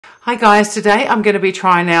Hi guys, today I'm going to be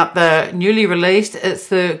trying out the newly released, it's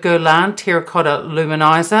the Guerlain Terracotta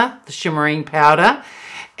Luminizer, the shimmering powder,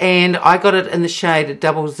 and I got it in the shade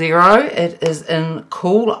 00. It is in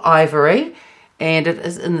Cool Ivory and it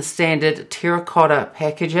is in the standard terracotta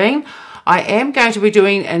packaging. I am going to be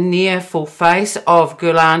doing a near full face of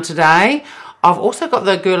Guerlain today. I've also got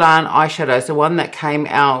the Guerlain eyeshadows, the one that came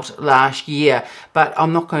out last year, but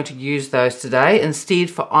I'm not going to use those today.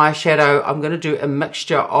 Instead, for eyeshadow, I'm going to do a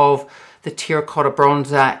mixture of the terracotta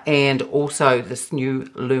bronzer and also this new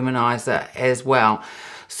luminizer as well.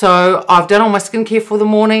 So I've done all my skincare for the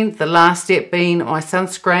morning, the last step being my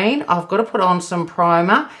sunscreen. I've got to put on some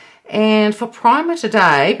primer, and for primer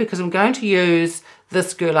today, because I'm going to use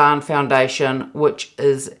this Guerlain foundation, which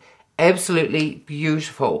is absolutely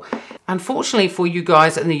beautiful. Unfortunately for you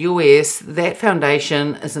guys in the US, that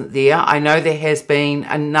foundation isn't there. I know there has been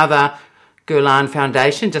another Guerlain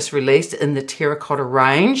foundation just released in the terracotta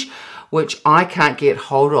range, which I can't get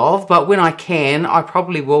hold of, but when I can, I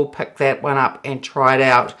probably will pick that one up and try it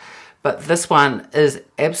out. But this one is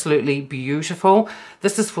absolutely beautiful.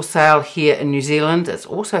 This is for sale here in New Zealand. It's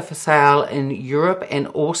also for sale in Europe and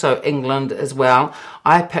also England as well.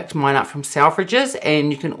 I picked mine up from Selfridges,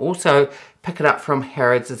 and you can also pick it up from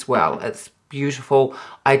Harrods as well. It's beautiful.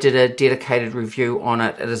 I did a dedicated review on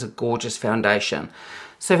it. It is a gorgeous foundation.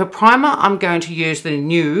 So for primer, I'm going to use the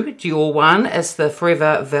new Dior one. It's the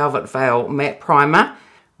Forever Velvet Veil Matte Primer,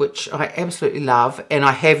 which I absolutely love, and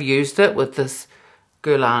I have used it with this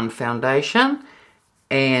Guerlain foundation,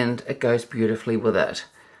 and it goes beautifully with it.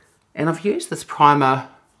 And I've used this primer,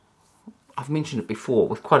 I've mentioned it before,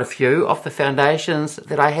 with quite a few of the foundations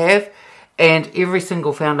that I have, and every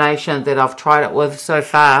single foundation that I've tried it with so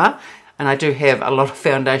far, and I do have a lot of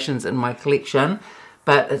foundations in my collection,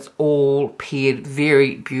 but it's all paired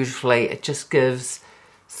very beautifully. It just gives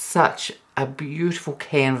such a beautiful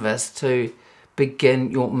canvas to begin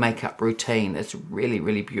your makeup routine. It's really,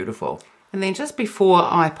 really beautiful. And then just before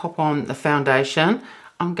I pop on the foundation,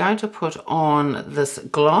 I'm going to put on this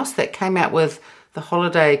gloss that came out with the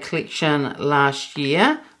holiday collection last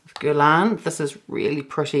year with Guerlain. This is really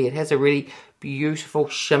pretty. It has a really beautiful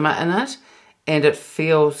shimmer in it, and it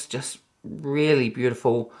feels just really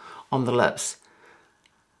beautiful on the lips.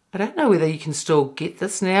 I don't know whether you can still get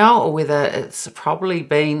this now or whether it's probably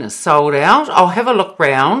been sold out. I'll have a look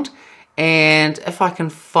round, and if I can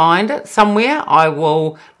find it somewhere, I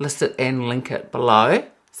will list it and link it below.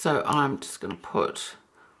 So I'm just going to put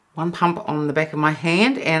one pump on the back of my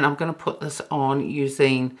hand, and I'm going to put this on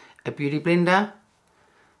using a beauty blender.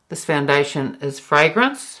 This foundation is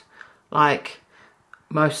fragrance, like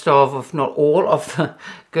most of, if not all, of the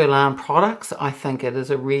Guerlain products. I think it is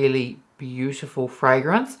a really beautiful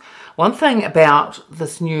fragrance. One thing about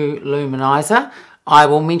this new luminizer, I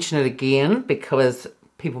will mention it again because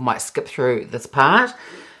people might skip through this part.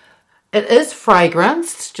 It is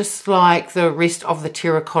fragranced, just like the rest of the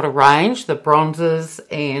terracotta range, the bronzers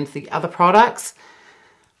and the other products,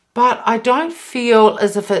 but I don't feel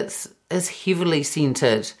as if it's as heavily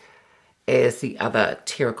scented as the other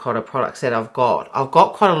terracotta products that I've got. I've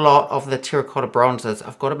got quite a lot of the terracotta bronzers.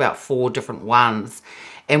 I've got about 4 different ones,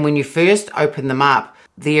 and when you first open them up,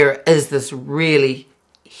 there is this really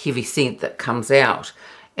heavy scent that comes out.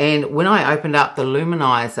 And when I opened up the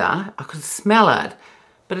luminizer, I could smell it,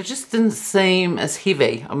 but it just didn't seem as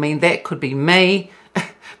heavy. I mean, that could be me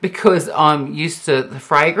because I'm used to the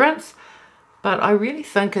fragrance, but I really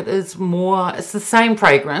think it is more, it's the same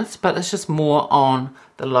fragrance, but it's just more on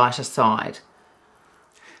the lighter side.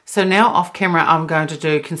 So now off camera, I'm going to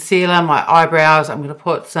do concealer, my eyebrows. I'm going to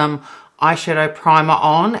put some eyeshadow primer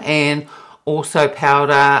on, and also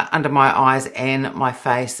powder under my eyes and my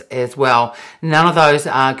face as well. None of those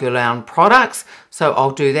are Guerlain products, so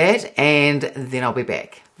I'll do that and then I'll be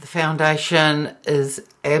back. The foundation is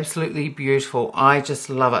absolutely beautiful. I just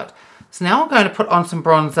love it. So now I'm going to put on some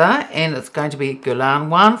bronzer, and it's going to be a Guerlain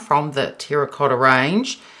one from the terracotta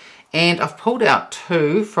range, and I've pulled out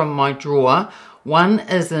 2 from my drawer. One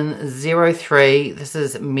is in 03. This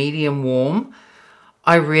is medium warm.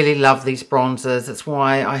 I really love these bronzers. It's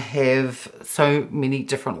why I have so many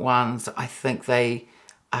different ones. I think they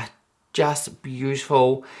are just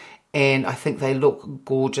beautiful, and I think they look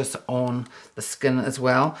gorgeous on the skin as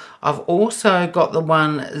well. I've also got the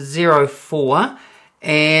one 04,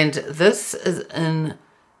 and this is in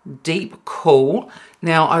Deep Cool.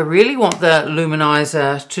 Now I really want the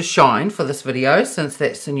luminizer to shine for this video since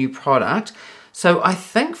that's a new product. So I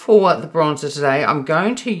think for the bronzer today, I'm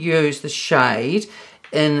going to use the shade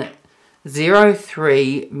in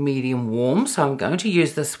 03 medium warm. So I'm going to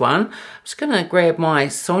use this one. I'm just going to grab my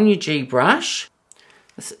Sonia G brush.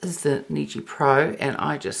 This is the Niji Pro, and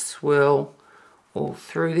I just swirl all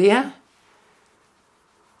through there.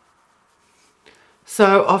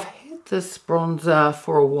 So I've had this bronzer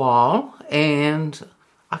for a while, and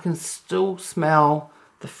I can still smell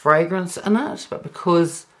the fragrance in it, but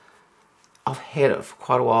because I've had it for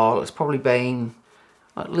quite a while, it's probably been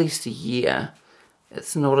at least a year,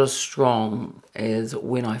 it's not as strong as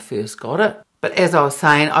when I first got it. But as I was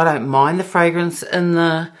saying, I don't mind the fragrance in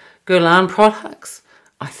the Guerlain products.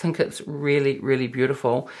 I think it's really, really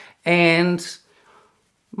beautiful, and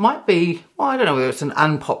might be, well, I don't know whether it's an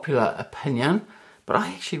unpopular opinion, but I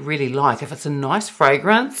actually really like, if it's a nice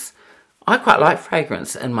fragrance, I quite like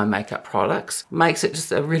fragrance in my makeup products. Makes it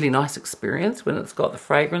just a really nice experience when it's got the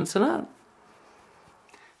fragrance in it.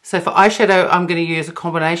 So for eyeshadow, I'm going to use a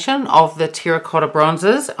combination of the terracotta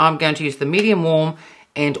bronzers. I'm going to use the medium warm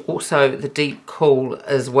and also the deep cool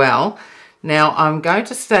as well. Now I'm going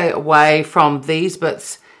to stay away from these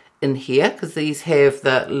bits in here, because these have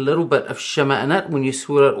the little bit of shimmer in it. When you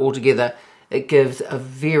swirl it all together, it gives a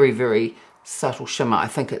very, very subtle shimmer. I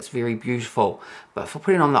think it's very beautiful. But for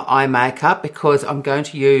putting on the eye makeup, because I'm going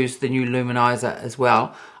to use the new luminizer as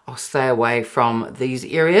well, I'll stay away from these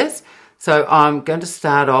areas. So I'm going to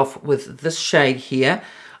start off with this shade here.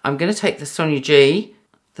 I'm going to take the Sonia G.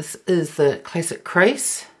 This is the Classic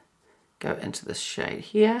Crease. Go into this shade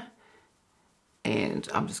here, and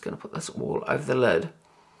I'm just going to put this all over the lid.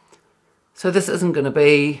 So this isn't going to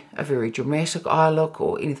be a very dramatic eye look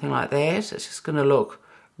or anything like that. It's just going to look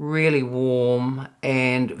really warm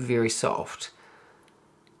and very soft.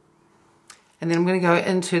 And then I'm going to go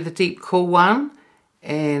into the deep cool one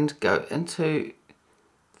and go into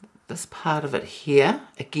this part of it here.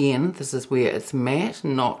 Again, this is where it's matte,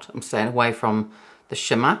 I'm staying away from the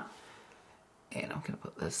shimmer. And I'm going to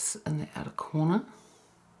put this in the outer corner.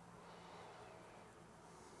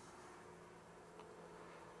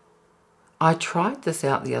 I tried this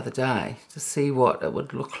out the other day to see what it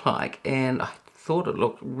would look like, and I thought it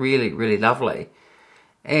looked really, really lovely.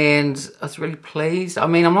 And I was really pleased. I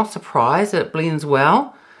mean, I'm not surprised that it blends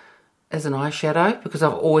well as an eyeshadow, because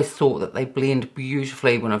I've always thought that they blend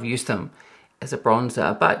beautifully when I've used them as a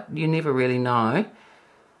bronzer, but you never really know.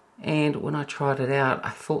 And when I tried it out, I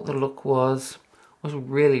thought the look was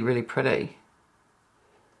really, really pretty.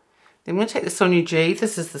 Then I'm going to take the Sonia G.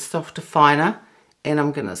 This is the Soft Definer, and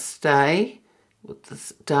I'm going to stay with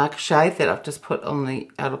this dark shade that I've just put on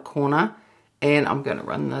the outer corner, and I'm going to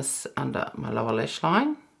run this under my lower lash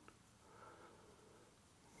line.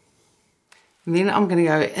 And then I'm going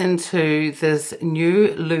to go into this new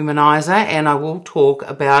luminizer, and I will talk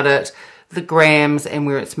about it, the grams and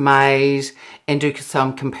where it's made, and do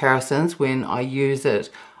some comparisons when I use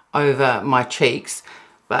it over my cheeks.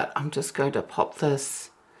 But I'm just going to pop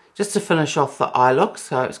this just to finish off the eye look.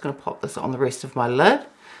 So it's going to pop this on the rest of my lid.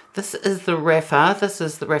 This is the Rapha. This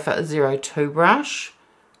is the Rapha 02 brush.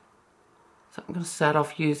 So I'm going to start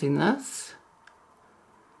off using this.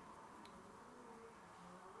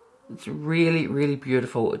 It's really, really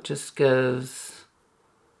beautiful. It just gives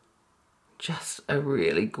just a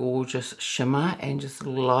really gorgeous shimmer and just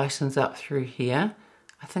lightens up through here.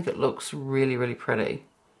 I think it looks really, really pretty.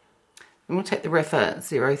 I'm going to take the Rapha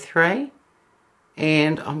 03,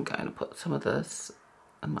 and I'm going to put some of this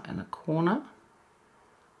in my inner corner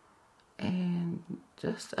and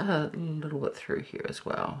just a little bit through here as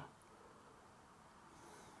well.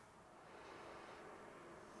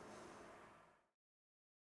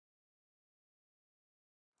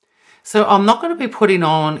 So I'm not going to be putting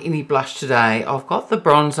on any blush today. I've got the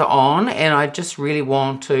bronzer on, and I just really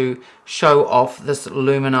want to show off this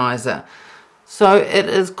luminizer. So it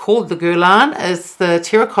is called the Guerlain. It's the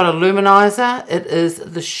Terracotta Luminizer. It is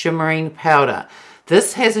the shimmering powder.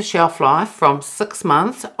 This has a shelf life from 6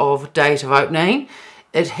 months of date of opening.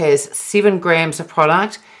 It has 7 grams of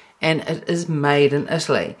product, and it is made in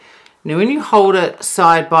Italy. Now when you hold it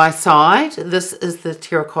side by side, this is the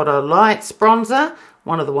Terracotta Lights bronzer,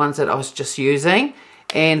 one of the ones that I was just using,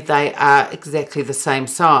 and they are exactly the same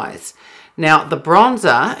size. Now the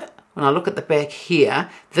bronzer, when I look at the back here,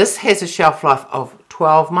 this has a shelf life of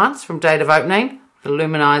 12 months from date of opening. The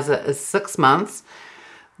luminizer is 6 months.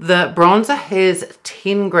 The bronzer has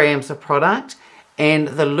 10 grams of product, and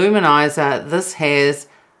the luminizer, this has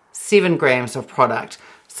 7 grams of product.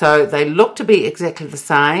 So they look to be exactly the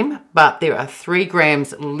same, but there are 3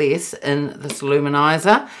 grams less in this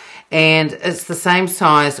luminizer, and it's the same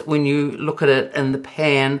size when you look at it in the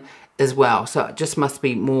pan as well. So it just must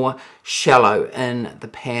be more shallow in the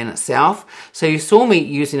pan itself. So you saw me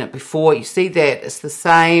using it before. You see that it's the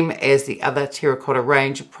same as the other terracotta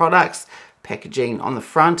range of products. Packaging on the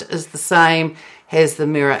front is the same, has the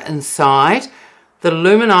mirror inside. The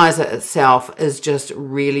luminizer itself is just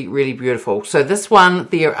really, really beautiful. So this one,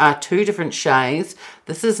 there are 2 different shades.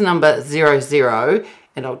 This is number 00,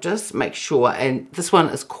 and I'll just make sure, and this one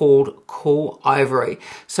is called Cool Ivory.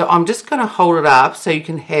 So I'm just going to hold it up so you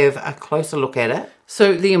can have a closer look at it.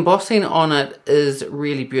 So the embossing on it is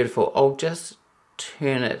really beautiful. I'll just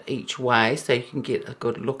turn it each way so you can get a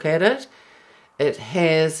good look at it. It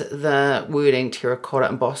has the wording terracotta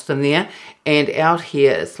embossed in there, and out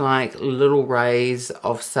here it's like little rays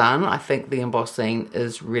of sun. I think the embossing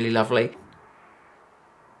is really lovely.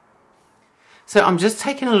 So I'm just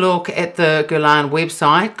taking a look at the Guerlain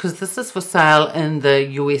website, because this is for sale in the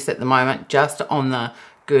US at the moment, just on the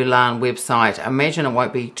Guerlain website. I imagine it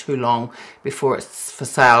won't be too long before it's for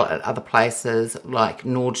sale at other places like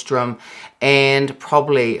Nordstrom, and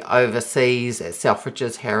probably overseas at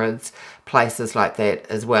Selfridges, Harrods, places like that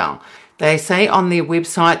as well. They say on their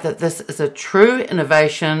website that this is a true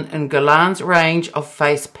innovation in Guerlain's range of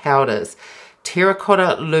face powders.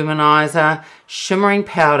 Terracotta Luminizer Shimmering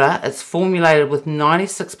Powder. It's formulated with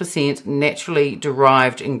 96% naturally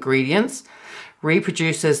derived ingredients.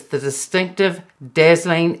 Reproduces the distinctive,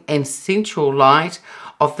 dazzling and sensual light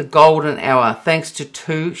of the golden hour thanks to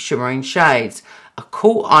 2 shimmering shades. A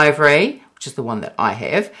cool ivory, which is the one that I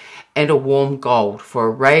have, and a warm gold for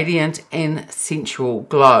a radiant and sensual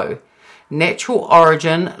glow. Natural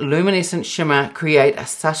origin luminescent shimmer create a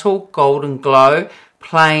subtle golden glow,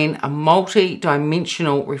 playing a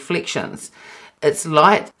multi-dimensional reflections. Its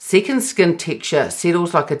light second skin texture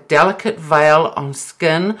settles like a delicate veil on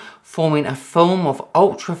skin, forming a film of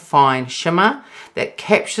ultra-fine shimmer that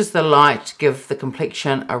captures the light to give the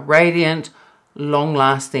complexion a radiant,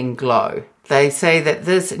 long-lasting glow. They say that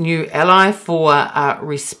this new ally for a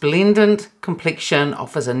resplendent complexion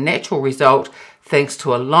offers a natural result thanks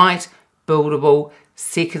to a light, buildable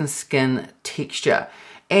second skin texture.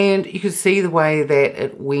 And you can see the way that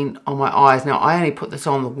it went on my eyes. Now, I only put this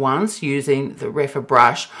on once using the Rapha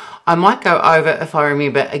brush. I might go over, if I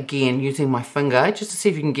remember, again using my finger just to see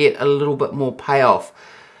if you can get a little bit more payoff.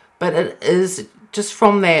 But it is just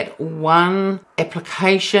from that one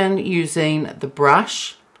application using the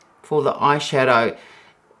brush for the eyeshadow.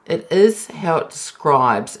 It is how it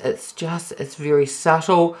describes. It's very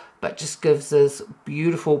subtle, but just gives this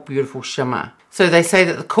beautiful, beautiful shimmer. So they say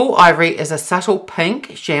that the Cool Ivory is a subtle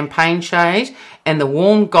pink champagne shade, and the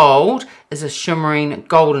Warm Gold is a shimmering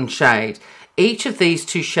golden shade. Each of these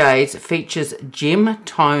 2 shades features gem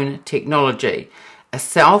tone technology, a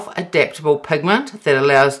self-adaptable pigment that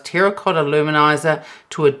allows Terracotta Luminizer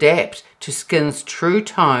to adapt to skin's true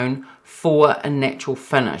tone for a natural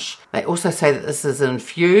finish. They also say that this is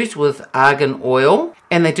infused with argan oil,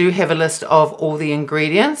 and they do have a list of all the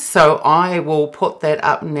ingredients, so I will put that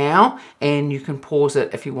up now and you can pause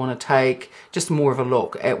it if you want to take just more of a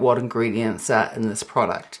look at what ingredients are in this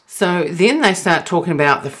product. So then they start talking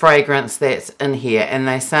about the fragrance that's in here, and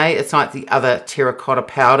they say it's like the other terracotta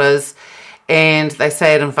powders, and they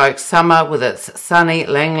say it invokes summer with its sunny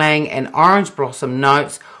lang lang and orange blossom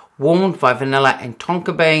notes, warmed by vanilla and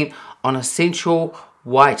tonka bean on a sensual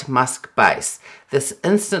white musk base. This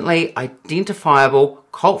instantly identifiable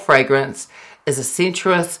cult fragrance is a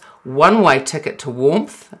sensuous one-way ticket to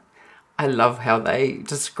warmth. I love how they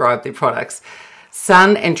describe their products.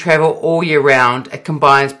 Sun and travel all year round. It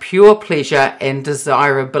combines pure pleasure and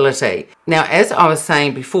desirability. Now, as I was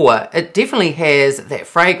saying before, it definitely has that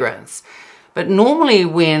fragrance. But normally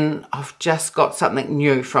when I've just got something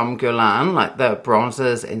new from Guerlain, like the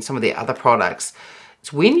bronzers and some of the other products,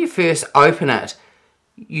 it's when you first open it,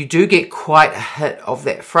 you do get quite a hit of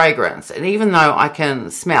that fragrance. And even though I can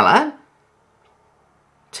smell it,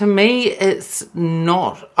 to me it's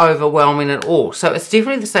not overwhelming at all. So it's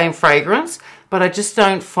definitely the same fragrance, but I just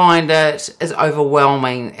don't find it as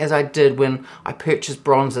overwhelming as I did when I purchased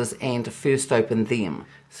bronzers and first opened them.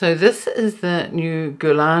 So this is the new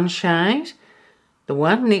Guerlain shade. The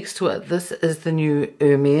one next to it, this is the new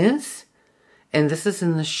Hermes. And this is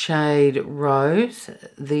in the shade Rose.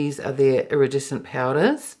 These are their iridescent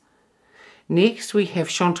powders. Next we have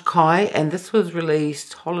Chantecaille, and this was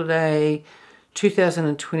released holiday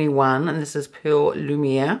 2021, and this is Pearl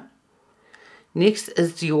Lumiere. Next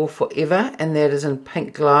is Dior Forever, and that is in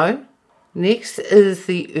Pink Glow. Next is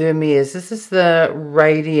the Hermes. This is the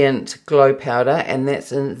Radiant Glow Powder, and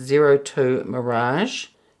that's in 02 Mirage.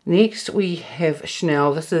 Next we have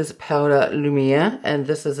Chanel. This is Powder Lumiere, and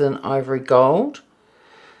this is in Ivory Gold.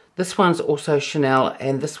 This one's also Chanel,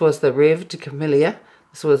 and this was the Rêve de Camélia.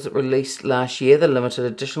 This was released last year, the limited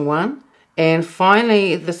edition one. And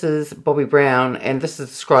finally, this is Bobbi Brown, and this is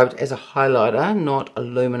described as a highlighter, not a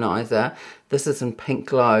luminizer. This is in Pink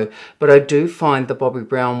Glow, but I do find the Bobbi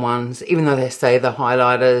Brown ones, even though they say the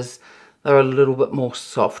highlighters, they're a little bit more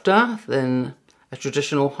softer than a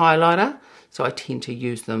traditional highlighter, so I tend to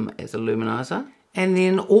use them as a luminizer. And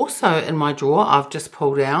then also in my drawer, I've just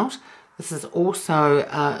pulled out, this is also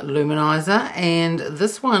a luminizer, and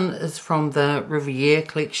this one is from the Riviere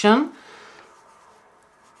collection.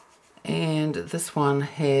 And this one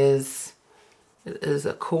has, it is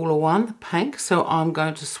a cooler one, pink, so I'm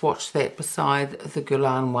going to swatch that beside the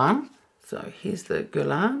Guerlain one. So here's the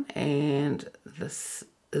Guerlain, and this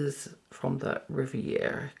is from the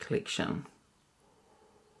Riviere collection.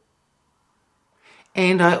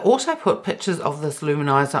 And I also put pictures of this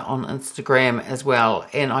luminizer on Instagram as well,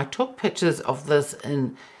 and I took pictures of this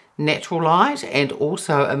in natural light and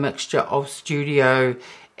also a mixture of studio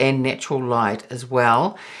and natural light as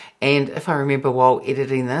well. And if I remember while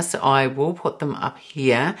editing this, I will put them up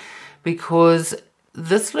here, because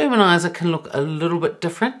this luminizer can look a little bit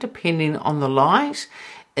different depending on the light.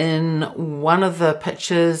 In one of the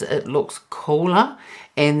pictures it looks cooler,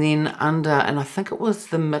 and then under, and I think it was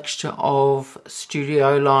the mixture of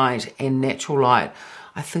studio light and natural light,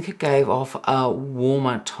 I think it gave off a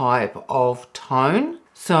warmer type of tone.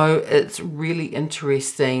 So it's really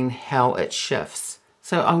interesting how it shifts.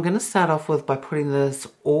 So I'm going to start off with by putting this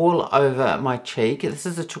all over my cheek. This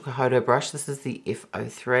is a Tukuhodo brush. This is the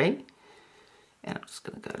F03. And I'm just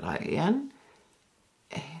going to go lightly in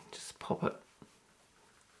and just pop it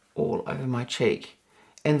all over my cheek.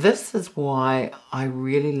 And this is why I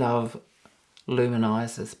really love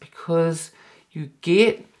luminizers, because you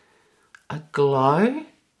get a glow,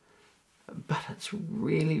 but it's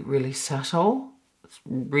really, really subtle. It's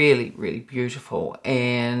really, really beautiful,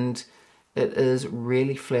 and it is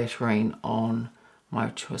really flattering on my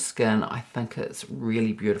mature skin. I think it's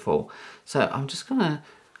really beautiful. So I'm just going to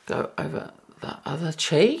go over the other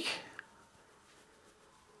cheek.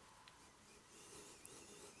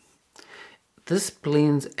 This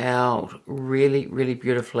blends out really, really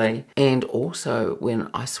beautifully, and also when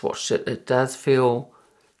I swatched it, it does feel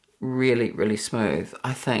really, really smooth.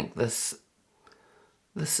 I think this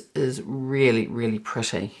is really, really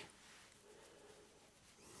pretty.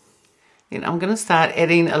 And I'm going to start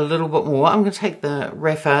adding a little bit more. I'm going to take the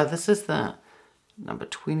Rapha, this is the number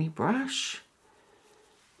 20 brush,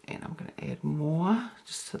 and I'm going to add more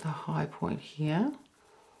just to the high point here.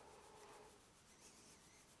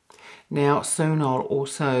 Now soon I'll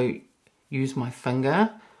also use my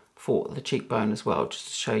finger for the cheekbone as well, just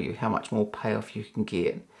to show you how much more payoff you can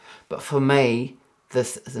get. But for me,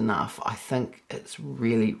 this is enough. I think it's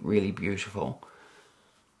really, really beautiful.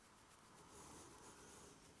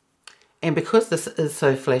 And because this is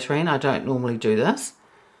so flattering, I don't normally do this,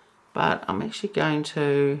 but I'm actually going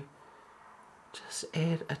to just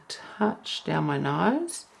add a touch down my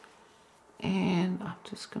nose, and I'm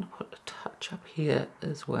just going to put a touch up here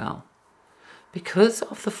as well. Because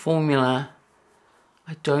of the formula,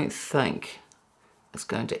 I don't think it's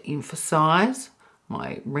going to emphasize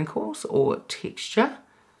my wrinkles or texture,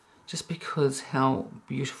 just because how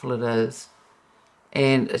beautiful it is.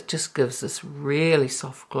 And it just gives this really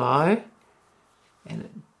soft glow,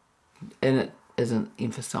 and it isn't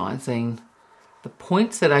emphasizing the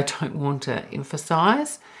points that I don't want to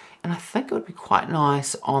emphasize. And I think it would be quite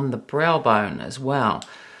nice on the brow bone as well.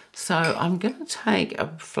 So I'm going to take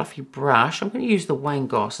a fluffy brush. I'm going to use the Wayne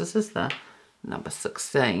Goss. This is the number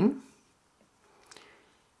 16.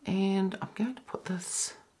 And I'm going to put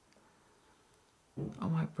this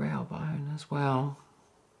on my brow bone as well,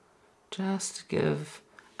 just to give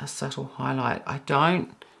a subtle highlight. I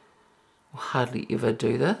don't hardly ever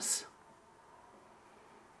do this,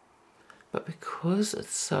 but because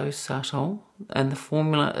it's so subtle and the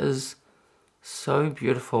formula is so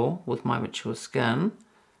beautiful with my mature skin,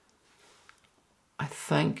 I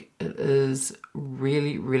think it is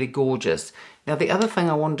really, really gorgeous. Now the other thing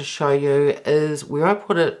I wanted to show you is where I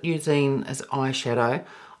put it using as eyeshadow.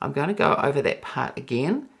 I'm going to go over that part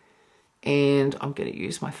again, and I'm going to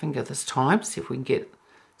use my finger this time, see if we can get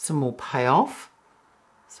some more payoff.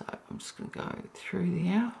 So I'm just going to go through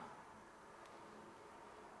there.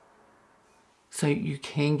 So you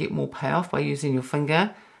can get more payoff by using your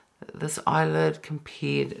finger, this eyelid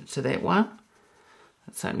compared to that one.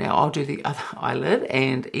 So now I'll do the other eyelid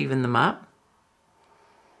and even them up.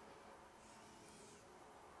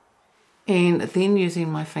 And then using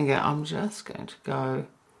my finger, I'm just going to go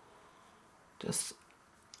just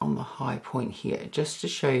on the high point here, just to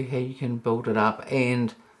show you how you can build it up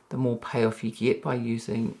and the more payoff you get by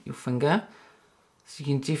using your finger. So you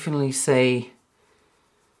can definitely see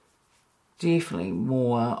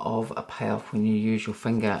more of a payoff when you use your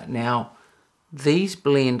finger. Now, these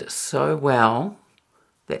blend so well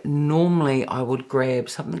that normally I would grab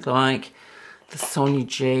something like the Sonia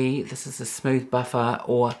G, this is a smooth buffer,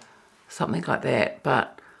 or something like that,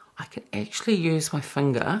 but I can actually use my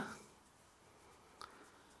finger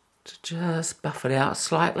to just buff it out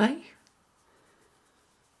slightly.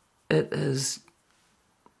 It is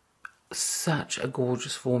such a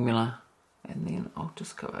gorgeous formula. And then I'll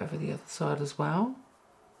just go over the other side as well.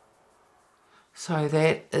 So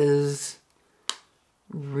that is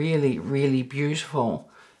really, really beautiful.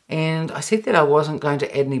 And I said that I wasn't going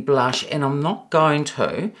to add any blush, and I'm not going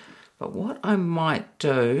to, but what I might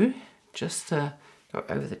do, just to go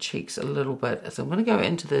over the cheeks a little bit, is I'm going to go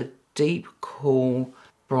into the deep cool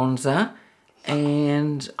bronzer,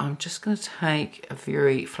 and I'm just going to take a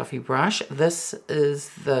very fluffy brush. This is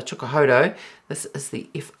the Chocohodo, this is the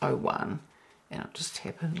F01, and I'll just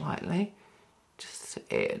tap in lightly, just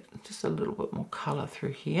to add just a little bit more colour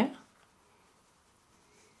through here.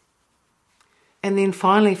 And then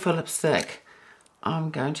finally for lipstick, I'm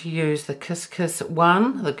going to use the Kisskiss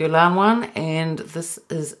one, the Guerlain one, and this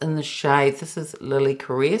is in the shade, this is Lily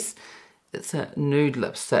Caress. It's a nude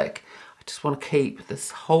lipstick. I just want to keep this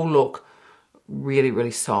whole look really, really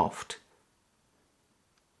soft.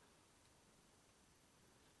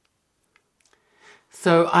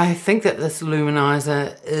 So I think that this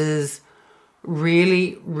luminizer is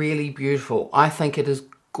really, really beautiful. I think it is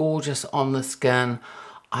gorgeous on the skin.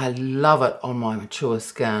 I love it on my mature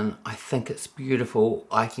skin. I think it's beautiful.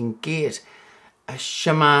 I can get a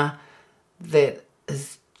shimmer that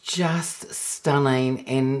is just stunning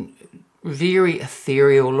and very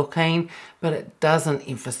ethereal looking, but it doesn't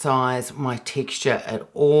emphasize my texture at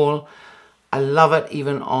all. I love it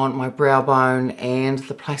even on my brow bone and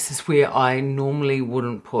the places where I normally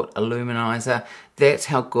wouldn't put a luminizer. That's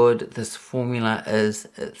how good this formula is.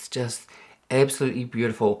 It's just absolutely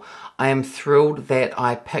beautiful. I am thrilled that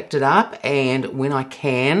I picked it up, and when I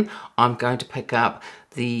can, I'm going to pick up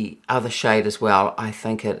the other shade as well. I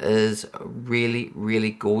think it is really,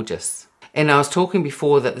 really gorgeous. And I was talking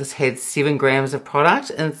before that this had 7 grams of product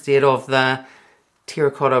instead of the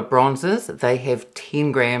terracotta bronzers. They have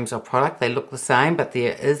 10 grams of product. They look the same, but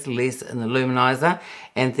there is less in the luminizer,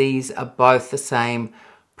 and these are both the same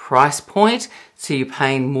price point, so you're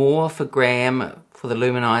paying more for gram for the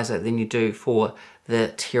luminizer than you do for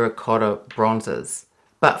the terracotta bronzers.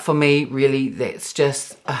 But for me, really, that's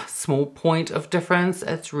just a small point of difference.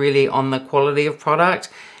 It's really on the quality of product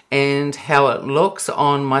and how it looks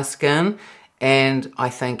on my skin, and I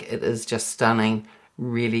think it is just stunning.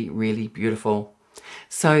 Really, really beautiful.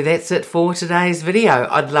 So that's it for today's video.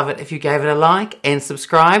 I'd love it if you gave it a like and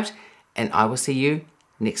subscribed, and I will see you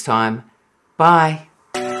next time. Bye.